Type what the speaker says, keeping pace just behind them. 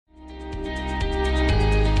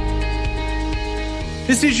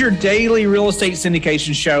This is your daily real estate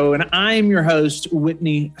syndication show, and I'm your host,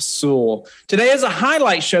 Whitney Sewell. Today is a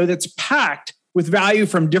highlight show that's packed with value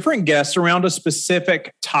from different guests around a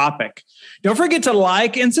specific topic. Don't forget to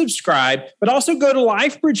like and subscribe, but also go to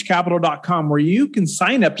lifebridgecapital.com where you can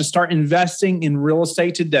sign up to start investing in real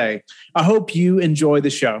estate today. I hope you enjoy the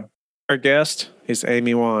show. Our guest is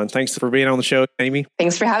Amy Wan. Thanks for being on the show, Amy.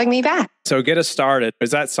 Thanks for having me back. So get us started.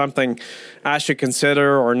 Is that something I should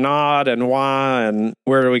consider or not, and why, and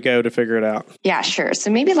where do we go to figure it out? Yeah, sure.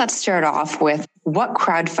 So maybe let's start off with what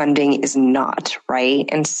crowdfunding is not, right?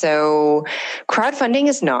 And so crowdfunding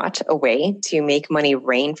is not a way to make money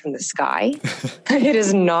rain from the sky. It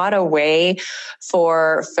is not a way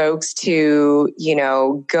for folks to,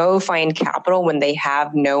 go find capital when they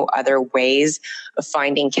have no other ways of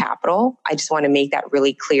finding capital. I just want to make that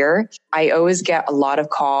really clear. I always get a lot of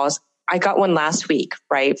calls. I got one last week,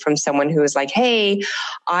 right, from someone who was like, hey,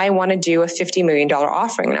 I want to do a $50 million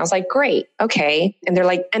offering. And I was like, great. Okay. And they're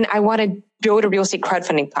like, and I want to build a real estate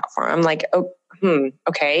crowdfunding platform. I'm like,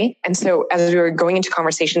 okay. And so as we were going into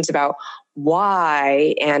conversations about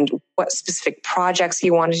why and what specific projects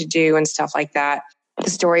he wanted to do and stuff like that, the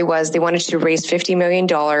story was they wanted to raise $50 million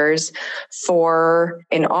for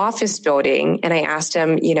an office building. And I asked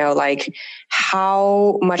him,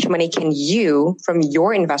 how much money can you from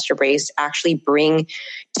your investor base actually bring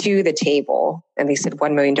to the table? And they said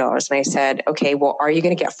 $1 million. And I said, okay, well, are you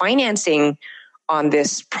going to get financing on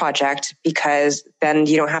this project? Because then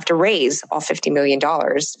you don't have to raise all $50 million.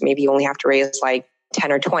 Maybe you only have to raise like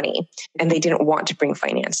 10 or 20. And they didn't want to bring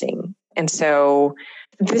financing. And so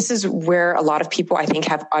this is where a lot of people, I think,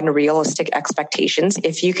 have unrealistic expectations.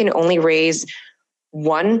 If you can only raise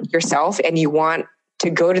one yourself and you want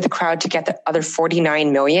to go to the crowd to get the other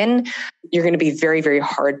 49 million, you're going to be very, very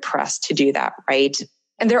hard pressed to do that, right?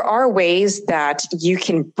 And there are ways that you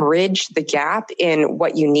can bridge the gap in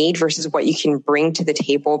what you need versus what you can bring to the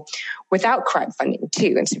table without crowdfunding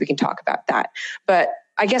too. And so we can talk about that. But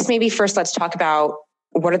I guess maybe first let's talk about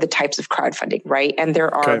what are the types of crowdfunding, right? And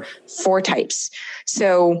there are 4 types.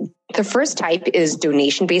 So the first type is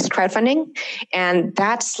donation-based crowdfunding. And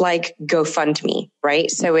that's like GoFundMe,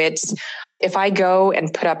 right? So it's, if I go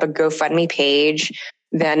and put up a GoFundMe page,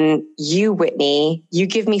 then you, Whitney, you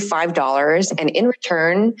give me $5 and in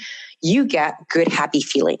return, you get good, happy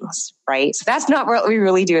feelings, right? So that's not what we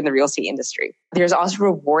really do in the real estate industry. There's also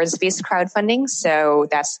rewards-based crowdfunding. So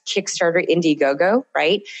that's Kickstarter, Indiegogo,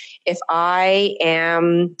 right? If I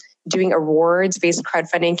am doing a rewards-based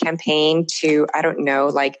crowdfunding campaign to,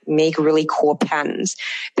 make really cool pens,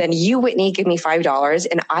 then you, Whitney, give me $5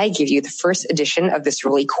 and I give you the first edition of this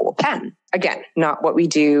really cool pen. Again, not what we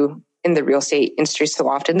do in the real estate industry so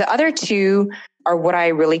often. The other 2 are what I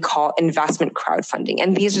really call investment crowdfunding.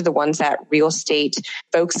 And these are the ones that real estate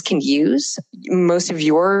folks can use. Most of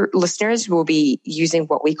your listeners will be using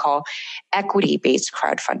what we call equity-based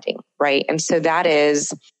crowdfunding, right? And so that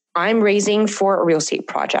is, I'm raising for a real estate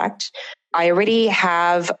project. I already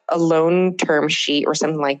have a loan term sheet or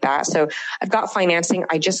something like that. So I've got financing.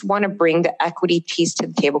 I just want to bring the equity piece to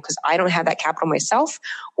the table because I don't have that capital myself,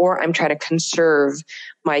 or I'm trying to conserve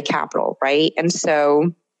my capital, right? And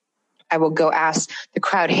so I will go ask the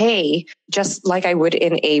crowd, hey, just like I would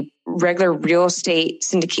in a regular real estate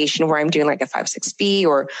syndication where I'm doing like a 5-6B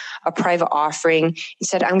or a private offering.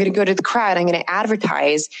 Instead, I'm going to go to the crowd. I'm going to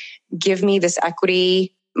advertise, give me this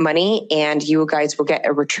equity money and you guys will get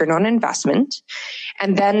a return on investment.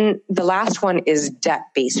 And then the last one is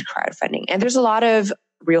debt-based crowdfunding. And there's a lot of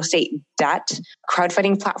real estate debt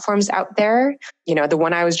crowdfunding platforms out there. The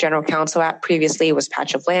one I was general counsel at previously was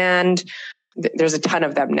Patch of Land. There's a ton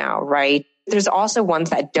of them now, right? There's also ones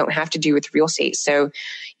that don't have to do with real estate. So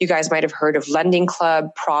you guys might have heard of Lending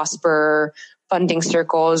Club, Prosper, Funding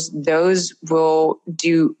Circles. Those will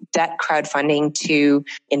do debt crowdfunding to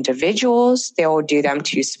individuals. They will do them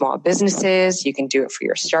to small businesses. You can do it for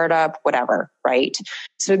your startup, whatever, right?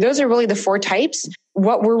 So those are really the 4 types.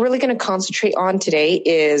 What we're really going to concentrate on today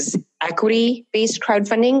is equity-based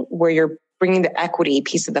crowdfunding, where you're bringing the equity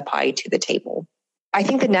piece of the pie to the table. I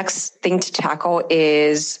think the next thing to tackle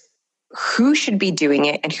is who should be doing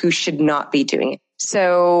it and who should not be doing it.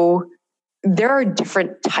 So there are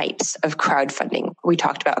different types of crowdfunding. We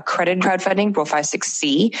talked about accredited crowdfunding, Rule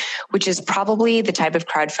 56C, which is probably the type of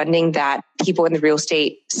crowdfunding that people in the real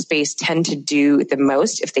estate space tend to do the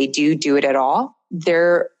most, if they do it at all.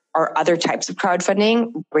 There are other types of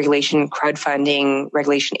crowdfunding, regulation crowdfunding,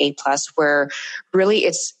 regulation A+, where really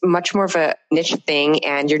it's much more of a niche thing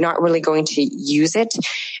and you're not really going to use it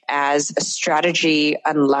as a strategy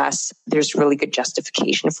unless there's really good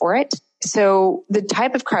justification for it. So the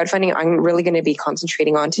type of crowdfunding I'm really going to be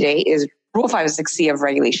concentrating on today is Rule 506C of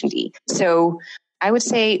Regulation D. So I would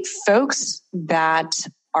say folks that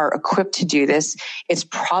are equipped to do this, it's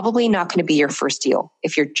probably not going to be your first deal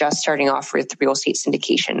if you're just starting off with real estate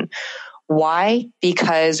syndication. Why?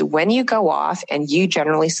 Because when you go off and you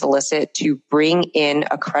generally solicit to bring in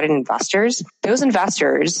accredited investors, those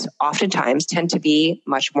investors oftentimes tend to be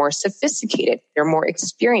much more sophisticated. They're more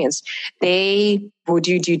experienced. They will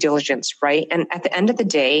do due diligence, right? And at the end of the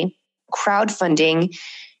day, crowdfunding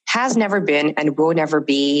has never been and will never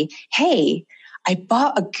be, hey, I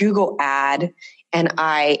bought a Google ad and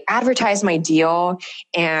I advertised my deal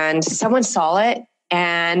and someone saw it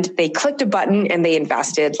and they clicked a button and they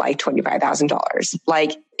invested like $25,000.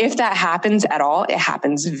 Like if that happens at all, it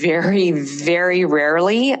happens very, very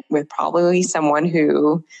rarely with probably someone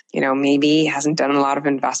who, maybe hasn't done a lot of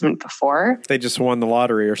investment before. They just won the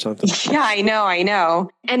lottery or something. Yeah, I know.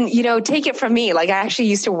 And, take it from me. Like I actually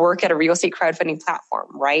used to work at a real estate crowdfunding platform,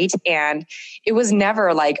 right? And it was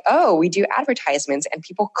never like, oh, we do advertisements and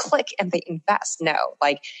people click and they invest. No,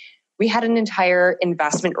 like we had an entire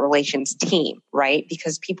investment relations team, right?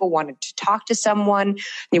 Because people wanted to talk to someone.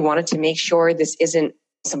 They wanted to make sure this isn't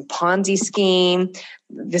some Ponzi scheme.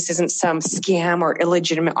 This isn't some scam or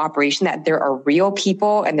illegitimate operation, that there are real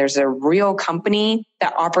people and there's a real company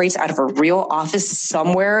that operates out of a real office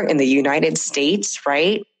somewhere in the United States,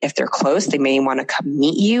 right? If they're close, they may want to come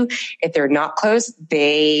meet you. If they're not close,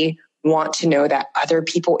 they want to know that other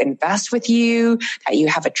people invest with you, that you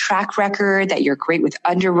have a track record, that you're great with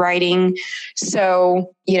underwriting.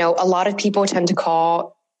 So, a lot of people tend to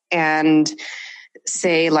call and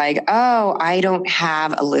say like, oh, I don't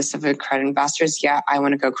have a list of accredited investors yet. I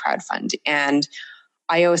want to go crowdfund. And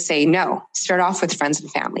I always say, no, start off with friends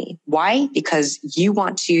and family. Why? Because you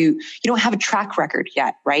don't have a track record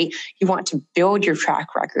yet, right? You want to build your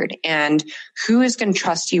track record. And who is going to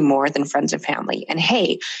trust you more than friends and family? And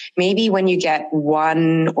hey, maybe when you get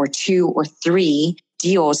 1 or 2 or 3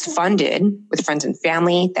 deals funded with friends and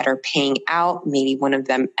family that are paying out, maybe one of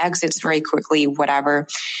them exits very quickly, whatever.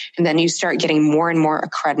 And then you start getting more and more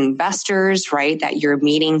accredited investors, right? That you're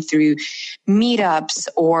meeting through meetups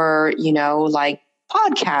or, like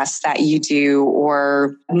podcasts that you do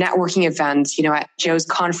or networking events, at Joe's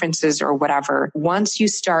conferences or whatever. Once you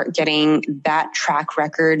start getting that track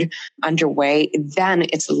record underway, then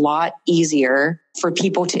it's a lot easier for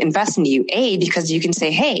people to invest in you. Because you can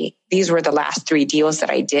say, hey, these were the last 3 deals that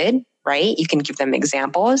I did, right? You can give them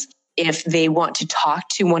examples. If they want to talk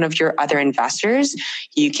to one of your other investors,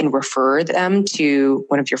 you can refer them to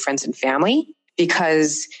one of your friends and family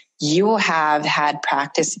because you will have had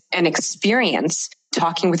practice and experience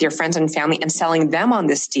talking with your friends and family and selling them on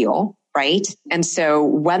this deal, right? And so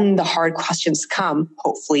when the hard questions come,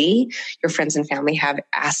 hopefully your friends and family have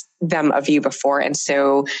asked them of you before. And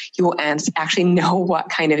so you will actually know what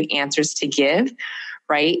kind of answers to give,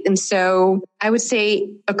 right? And so I would say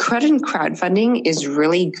accredited crowdfunding is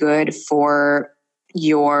really good for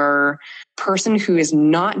your person who is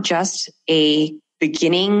not just a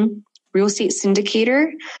beginning real estate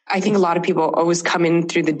syndicator. I think a lot of people always come in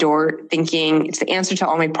through the door thinking it's the answer to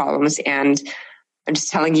all my problems. And I'm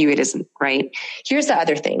just telling you it isn't, right? Here's the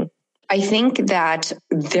other thing. I think that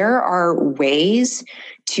there are ways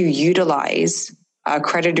to utilize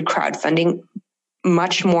accredited crowdfunding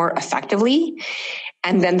much more effectively.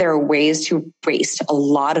 And then there are ways to waste a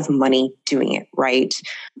lot of money doing it, right?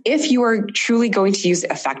 If you are truly going to use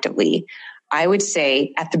it effectively, I would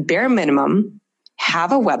say at the bare minimum,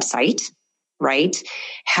 have a website, right?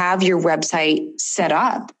 Have your website set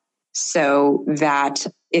up so that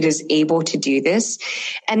it is able to do this.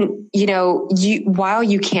 And, while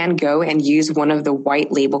you can go and use one of the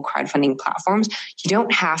white label crowdfunding platforms, you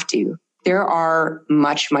don't have to. There are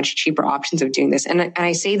much, much cheaper options of doing this. And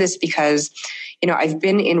I say this because, I've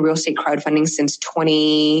been in real estate crowdfunding since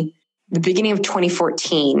the beginning of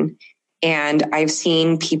 2014. And I've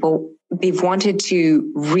seen people, they've wanted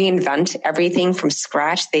to reinvent everything from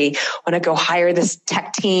scratch. They want to go hire this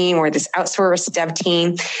tech team or this outsourced dev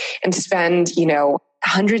team and spend,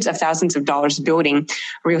 hundreds of thousands of dollars building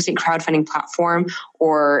a real estate crowdfunding platform,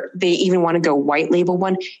 or they even want to go white label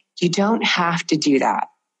one. You don't have to do that,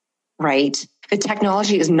 right? The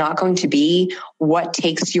technology is not going to be what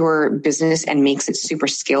takes your business and makes it super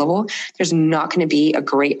scalable. There's not going to be a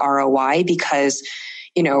great ROI because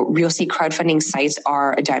real estate crowdfunding sites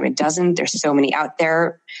are a dime a dozen. There's so many out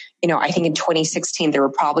there. I think in 2016, there were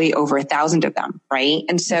probably over 1,000 of them, right?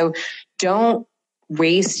 And so don't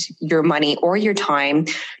waste your money or your time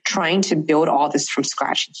trying to build all this from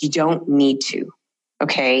scratch. You don't need to,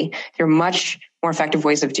 okay? There are much more effective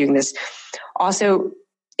ways of doing this. Also,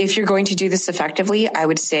 if you're going to do this effectively, I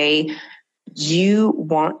would say you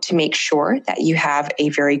want to make sure that you have a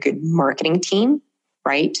very good marketing team,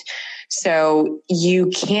 right? So you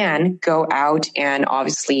can go out and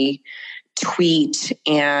obviously tweet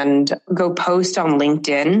and go post on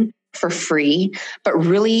LinkedIn for free. But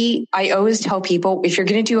really, I always tell people, if you're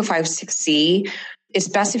going to do a 5-6C, it's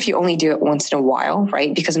best if you only do it once in a while,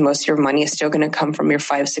 right? Because most of your money is still going to come from your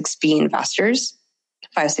 5-6B investors.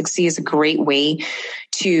 5-6C is a great way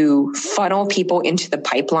to funnel people into the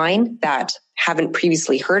pipeline that haven't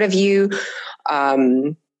previously heard of you.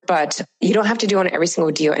 But you don't have to do it on every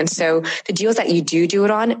single deal. And so the deals that you do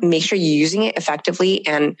it on, make sure you're using it effectively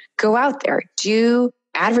and go out there, do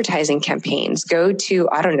advertising campaigns, go to,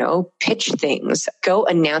 pitch things, go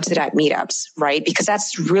announce it at meetups, right? Because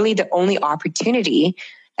that's really the only opportunity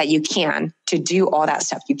that you can to do all that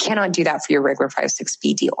stuff. You cannot do that for your regular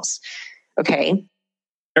 5-6B deals. Okay.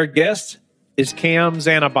 Our guest is Cam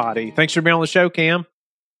Zainabadi. Thanks for being on the show, Cam.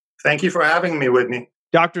 Thank you for having me, Whitney.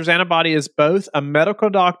 Dr. Zainabadi is both a medical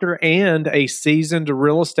doctor and a seasoned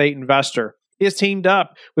real estate investor. He has teamed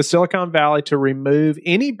up with Silicon Valley to remove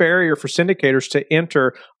any barrier for syndicators to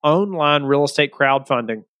enter online real estate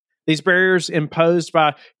crowdfunding. These barriers imposed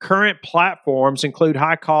by current platforms include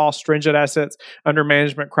high cost, stringent assets under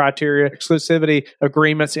management criteria, exclusivity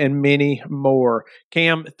agreements, and many more.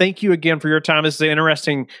 Cam, thank you again for your time. This is an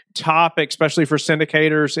interesting topic, especially for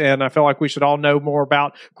syndicators, and I feel like we should all know more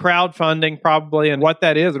about crowdfunding probably and what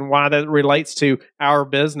that is and why that relates to our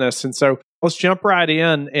business. And so let's jump right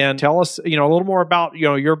in and tell us, a little more about,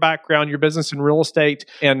 your background, your business in real estate,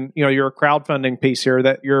 and, your crowdfunding piece here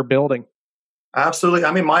that you're building. Absolutely.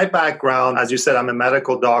 I mean, my background, as you said, I'm a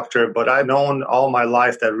medical doctor, but I've known all my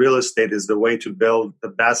life that real estate is the way to build the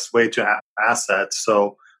best way to assets.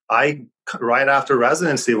 So right after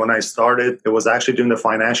residency, when I started, it was actually during the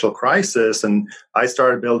financial crisis, and I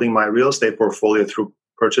started building my real estate portfolio through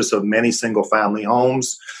purchase of many single family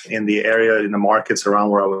homes in the area, in the markets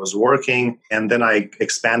around where I was working. And then I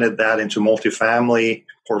expanded that into multifamily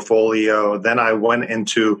portfolio. Then I went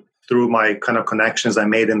into, through my kind of connections I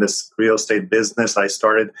made in this real estate business, I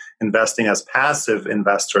started investing as passive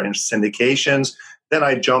investor in syndications. Then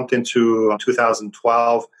I jumped into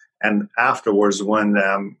 2012, and afterwards when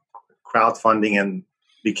crowdfunding and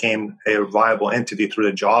became a viable entity through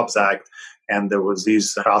the Jobs Act, and there was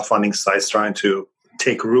these crowdfunding sites trying to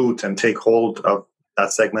take root and take hold of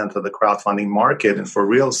that segment of the crowdfunding market, and for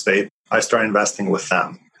real estate, I started investing with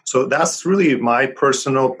them. So that's really my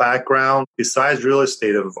personal background. Besides real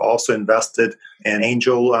estate, I've also invested in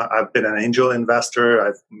angel. I've been an angel investor.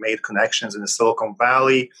 I've made connections in the Silicon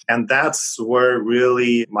Valley. And that's where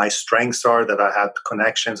really my strengths are, that I had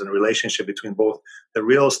connections and relationship between both the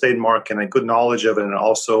real estate market and a good knowledge of it. And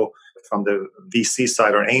also from the VC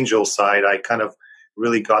side or angel side, I kind of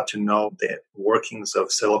really got to know the workings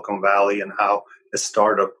of Silicon Valley and how a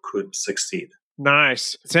startup could succeed.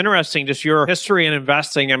 Nice. It's interesting, just your history in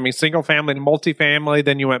investing. I mean, single family and multifamily,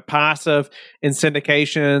 then you went passive in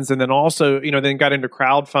syndications, and then also, then got into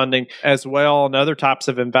crowdfunding as well and other types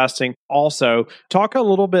of investing also. Talk a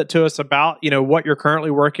little bit to us about, what you're currently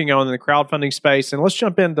working on in the crowdfunding space, and let's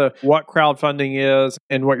jump into what crowdfunding is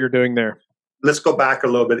and what you're doing there. Let's go back a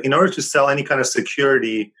little bit. In order to sell any kind of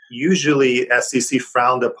security, usually SEC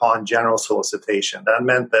frowned upon general solicitation. That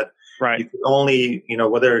meant that you could only,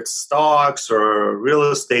 whether it's stocks or real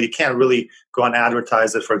estate, you can't really go and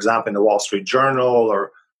advertise it, for example, in the Wall Street Journal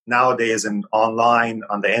or nowadays in online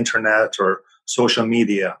on the internet or social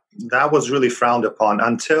media. That was really frowned upon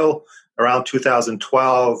until around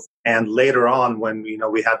 2012. And later on, when,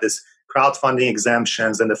 we had this crowdfunding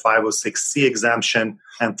exemptions and the 506C exemption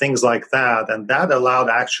and things like that. And that allowed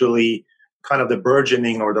actually kind of the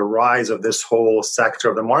burgeoning or the rise of this whole sector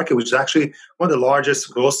of the market, which is actually one of the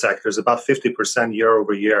largest growth sectors, about 50% year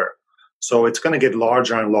over year. So it's going to get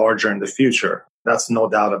larger and larger in the future. That's no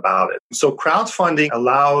doubt about it. So crowdfunding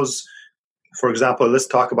allows, for example, let's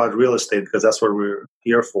talk about real estate because that's what we're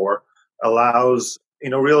here for, allows,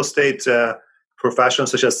 real estate professionals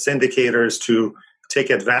such as syndicators to take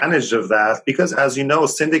advantage of that because, as you know,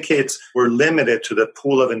 syndicates were limited to the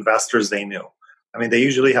pool of investors they knew. I mean, they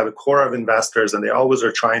usually have a core of investors and they always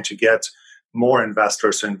are trying to get more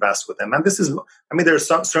investors to invest with them. And this is, there's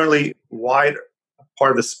certainly wide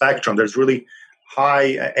part of the spectrum. There's really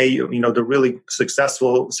high, the really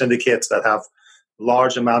successful syndicates that have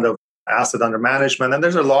large amount of asset under management. And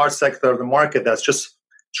there's a large sector of the market that's just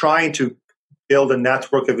trying to build a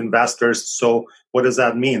network of investors. So what does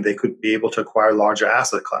that mean? They could be able to acquire larger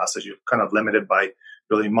asset classes. You're kind of limited by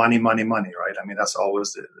really money, right? I mean, that's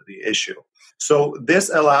always the issue. So this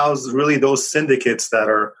allows really those syndicates that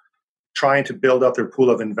are trying to build up their pool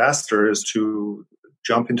of investors to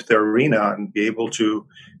jump into the arena and be able to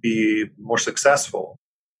be more successful.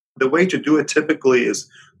 The way to do it typically is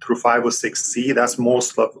through 506C. That's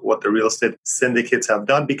most of what the real estate syndicates have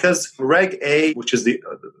done, because Reg A, which is the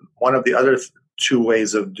one of the other two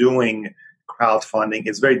ways of doing crowdfunding,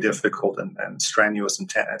 is very difficult and strenuous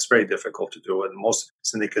and it's very difficult to do it. And most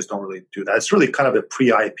syndicates don't really do that. It's really kind of a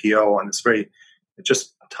pre-IPO, and it's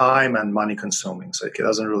just time and money consuming. So it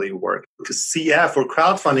doesn't really work. The CF or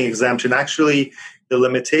crowdfunding exemption, actually, the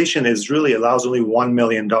limitation is really allows only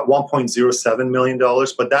 $1.07 million,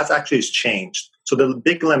 but that actually has changed. So the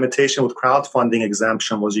big limitation with crowdfunding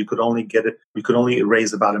exemption was you could only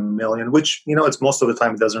raise about $1 million, which, it's most of the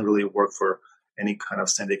time it doesn't really work for any kind of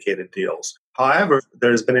syndicated deals. However,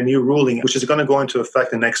 there's been a new ruling, which is going to go into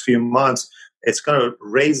effect in the next few months. It's going to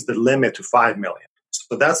raise the limit to $5 million.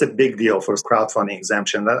 So that's a big deal for crowdfunding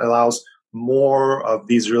exemption. That allows more of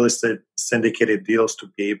these real estate syndicated deals to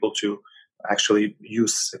be able to actually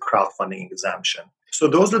use a crowdfunding exemption. So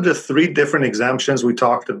those are the three different exemptions we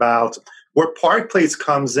talked about. Where Park Place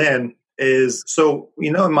comes in is,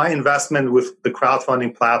 in my investment with the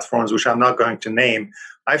crowdfunding platforms, which I'm not going to name,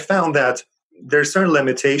 I found that there's certain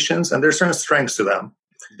limitations and there's certain strengths to them.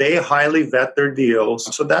 They highly vet their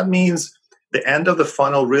deals. So that means the end of the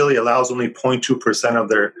funnel really allows only 0.2%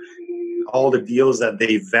 of all the deals that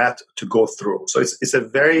they vet to go through. So it's a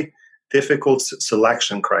very difficult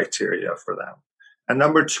selection criteria for them. And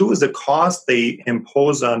number two is the cost they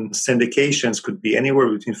impose on syndications could be anywhere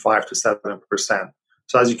between 5 to 7%.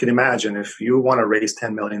 So as you can imagine, if you want to raise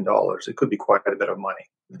 $10 million, it could be quite a bit of money.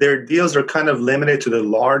 Their deals are kind of limited to the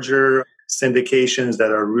larger syndications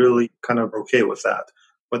that are really kind of okay with that.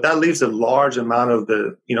 But that leaves a large amount of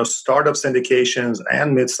the, startup syndications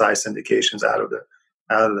and mid-sized syndications out of the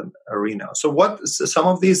arena. So what some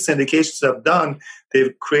of these syndications have done,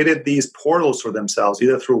 they've created these portals for themselves,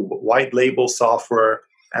 either through white label software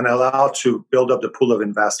and allowed to build up the pool of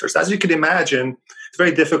investors. As you can imagine, it's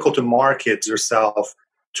very difficult to market yourself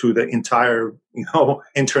to the entire,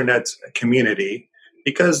 internet community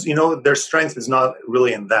because, their strength is not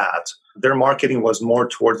really in that. Their marketing was more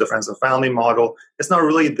towards the friends and family model. It's not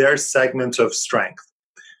really their segment of strength.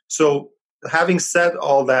 So having said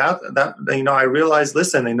all that, I realized,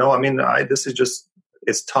 listen, this is just,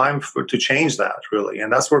 it's time to change that really.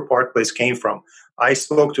 And that's where Park Place came from. I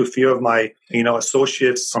spoke to a few of my,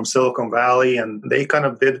 associates from Silicon Valley, and they kind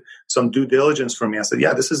of did some due diligence for me. I said,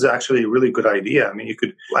 yeah, this is actually a really good idea.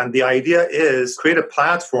 And the idea is create a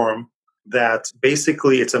platform that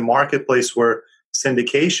basically it's a marketplace where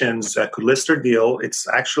syndications could list their deal. It's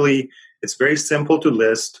very simple to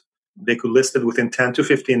list. They could list it within 10 to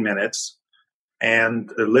 15 minutes.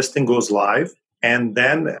 And the listing goes live. And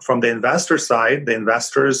then from the investor side, the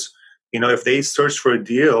investors, if they search for a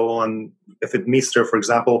deal and if it meets their, for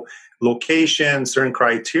example, location, certain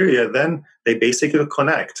criteria, then they basically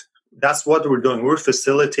connect. That's what we're doing. We're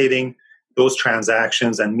facilitating those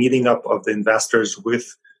transactions and meeting up of the investors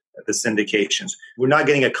with the syndications. We're not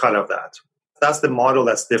getting a cut of that. That's the model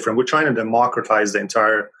that's different. We're trying to democratize the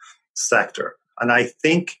entire sector. And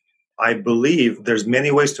I believe there's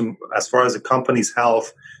many ways to, as far as the company's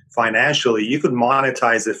health financially, you could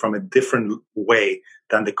monetize it from a different way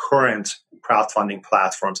than the current crowdfunding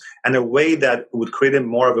platforms, and a way that would create a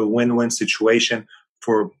more of a win-win situation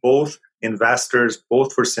for both investors,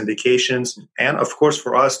 both for syndications, and of course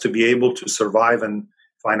for us to be able to survive and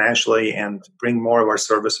financially and bring more of our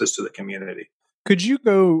services to the community. Could you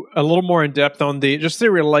go a little more in depth on the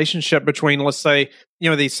relationship between, let's say, the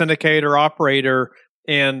syndicator operator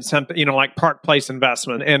and something, like Park Place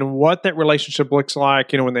Investment, and what that relationship looks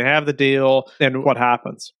like, when they have the deal and what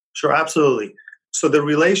happens? Sure, absolutely. So the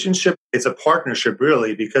relationship is a partnership,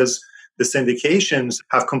 really, because the syndications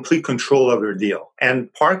have complete control of their deal.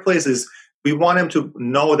 And Park Place we want them to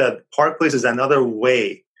know that Park Place is another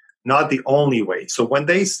way, not the only way. So when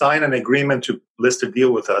they sign an agreement to list a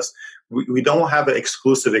deal with us, we don't have an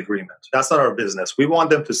exclusive agreement. That's not our business. We want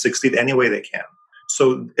them to succeed any way they can.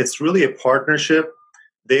 So it's really a partnership.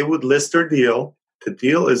 They would list their deal. The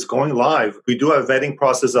deal is going live. We do a vetting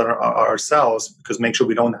process on ourselves because make sure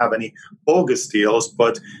we don't have any bogus deals,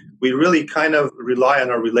 but we really kind of rely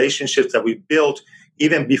on our relationships that we built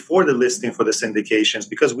even before the listing for the syndications,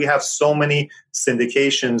 because we have so many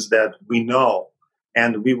syndications that we know,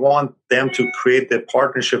 and we want them to create the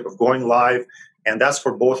partnership of going live. And that's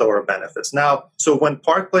for both of our benefits. Now, so when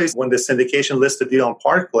the syndication lists the deal on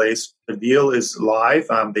Park Place, the deal is live.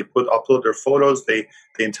 They upload their photos, the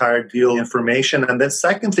entire deal information. And then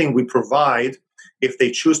second thing we provide, if they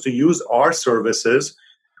choose to use our services,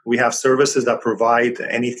 we have services that provide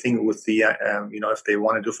anything with the, if they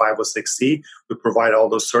want to do 506C, we provide all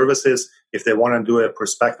those services. If they want to do a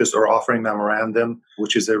prospectus or offering memorandum,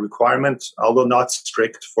 which is a requirement, although not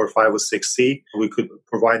strict for 506C, we could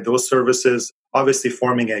provide those services. Obviously,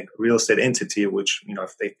 forming a real estate entity, which,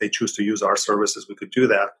 if they choose to use our services, we could do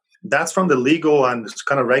that. That's from the legal and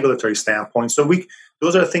kind of regulatory standpoint. So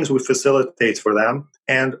those are things we facilitate for them.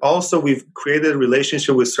 And also we've created a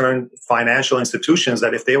relationship with certain financial institutions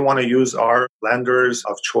that if they want to use our lenders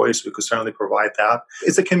of choice, we could certainly provide that.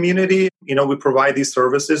 It's a community. We provide these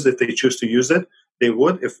services. If they choose to use it, they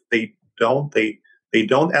would. If they don't, they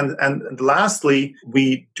don't. And lastly,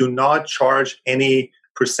 we do not charge any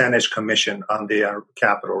percentage commission on their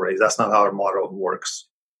capital raise. That's not how our model works.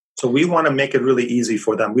 So we want to make it really easy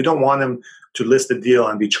for them. We don't want them to list a deal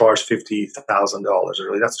and be charged $50,000.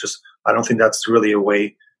 Really, I don't think that's really a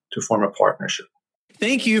way to form a partnership.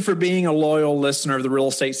 Thank you for being a loyal listener of the Real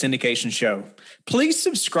Estate Syndication Show. Please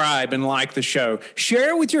subscribe and like the show. Share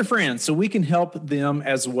it with your friends so we can help them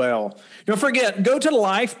as well. Don't forget, go to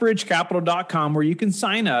lifebridgecapital.com where you can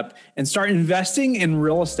sign up and start investing in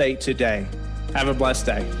real estate today. Have a blessed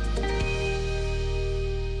day.